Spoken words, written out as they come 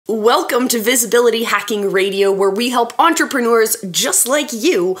Welcome to Visibility Hacking Radio, where we help entrepreneurs just like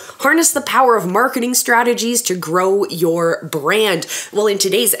you harness the power of marketing strategies to grow your brand. Well, in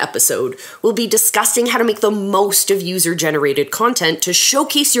today's episode, we'll be discussing how to make the most of user-generated content to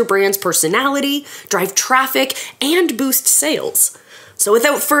showcase your brand's personality, drive traffic, and boost sales. So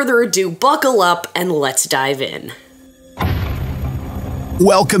without further ado, buckle up and let's dive in.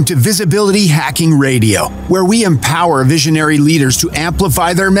 Welcome to Visibility Hacking Radio, where we empower visionary leaders to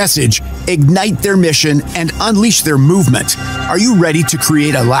amplify their message, ignite their mission, and unleash their movement. Are you ready to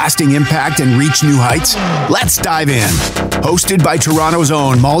create a lasting impact and reach new heights? Let's dive in. Hosted by Toronto's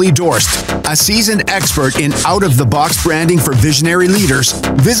own Molle, a seasoned expert in out-of-the-box branding for visionary leaders,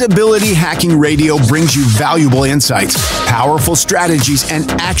 Visibility Hacking Radio brings you valuable insights, powerful strategies,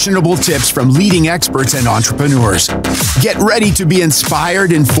 and actionable tips from leading experts and entrepreneurs. Get ready to be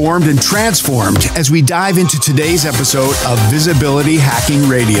inspired, informed, and transformed as we dive into today's episode of Visibility Hacking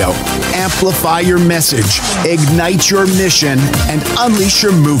Radio. Amplify your message, ignite your mission, and unleash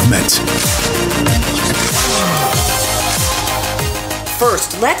your movement.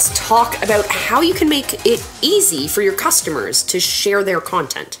 First, let's talk about how you can make it easy for your customers to share their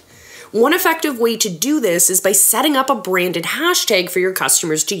content. One effective way to do this is by setting up a branded hashtag for your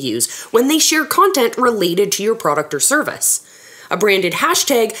customers to use when they share content related to your product or service. A branded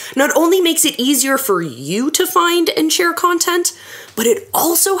hashtag not only makes it easier for you to find and share content, but it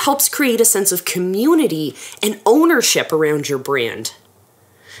also helps create a sense of community and ownership around your brand.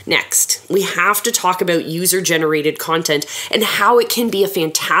 Next, we have to talk about user-generated content and how it can be a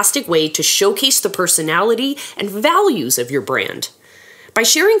fantastic way to showcase the personality and values of your brand. By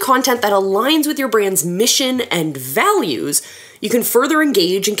sharing content that aligns with your brand's mission and values, you can further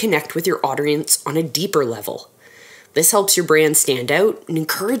engage and connect with your audience on a deeper level. This helps your brand stand out and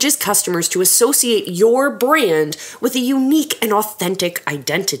encourages customers to associate your brand with a unique and authentic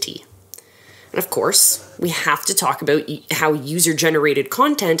identity. And of course, we have to talk about how user-generated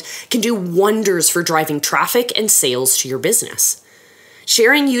content can do wonders for driving traffic and sales to your business.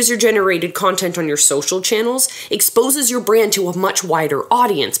 Sharing user-generated content on your social channels exposes your brand to a much wider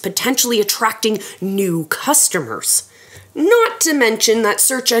audience, potentially attracting new customers. Not to mention that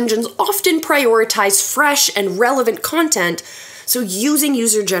search engines often prioritize fresh and relevant content, so using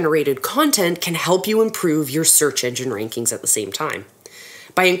user-generated content can help you improve your search engine rankings at the same time.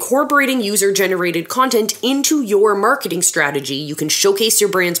 By incorporating user-generated content into your marketing strategy, you can showcase your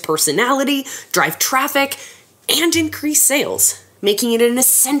brand's personality, drive traffic, and increase sales, making it an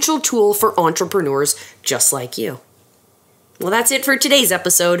essential tool for entrepreneurs just like you. Well, that's it for today's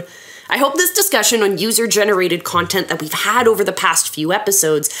episode. I hope this discussion on user-generated content that we've had over the past few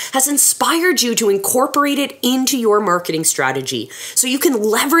episodes has inspired you to incorporate it into your marketing strategy so you can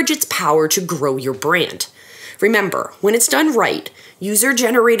leverage its power to grow your brand. Remember, when it's done right,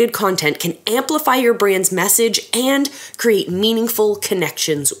 user-generated content can amplify your brand's message and create meaningful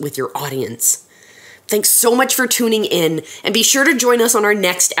connections with your audience. Thanks so much for tuning in, and be sure to join us on our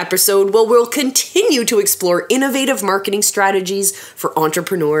next episode where we'll continue to explore innovative marketing strategies for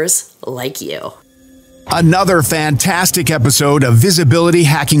entrepreneurs like you. Another fantastic episode of Visibility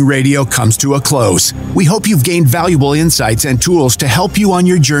Hacking Radio comes to a close. We hope you've gained valuable insights and tools to help you on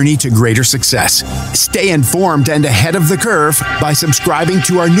your journey to greater success. Stay informed and ahead of the curve by subscribing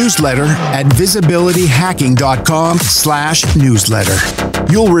to our newsletter at visibilityhacking.com/newsletter.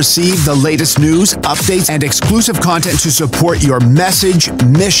 You'll receive the latest news, updates, and exclusive content to support your message,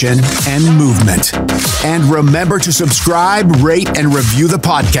 mission, and movement. And remember to subscribe, rate, and review the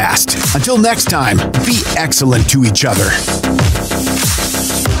podcast. Until next time, be excellent to each other.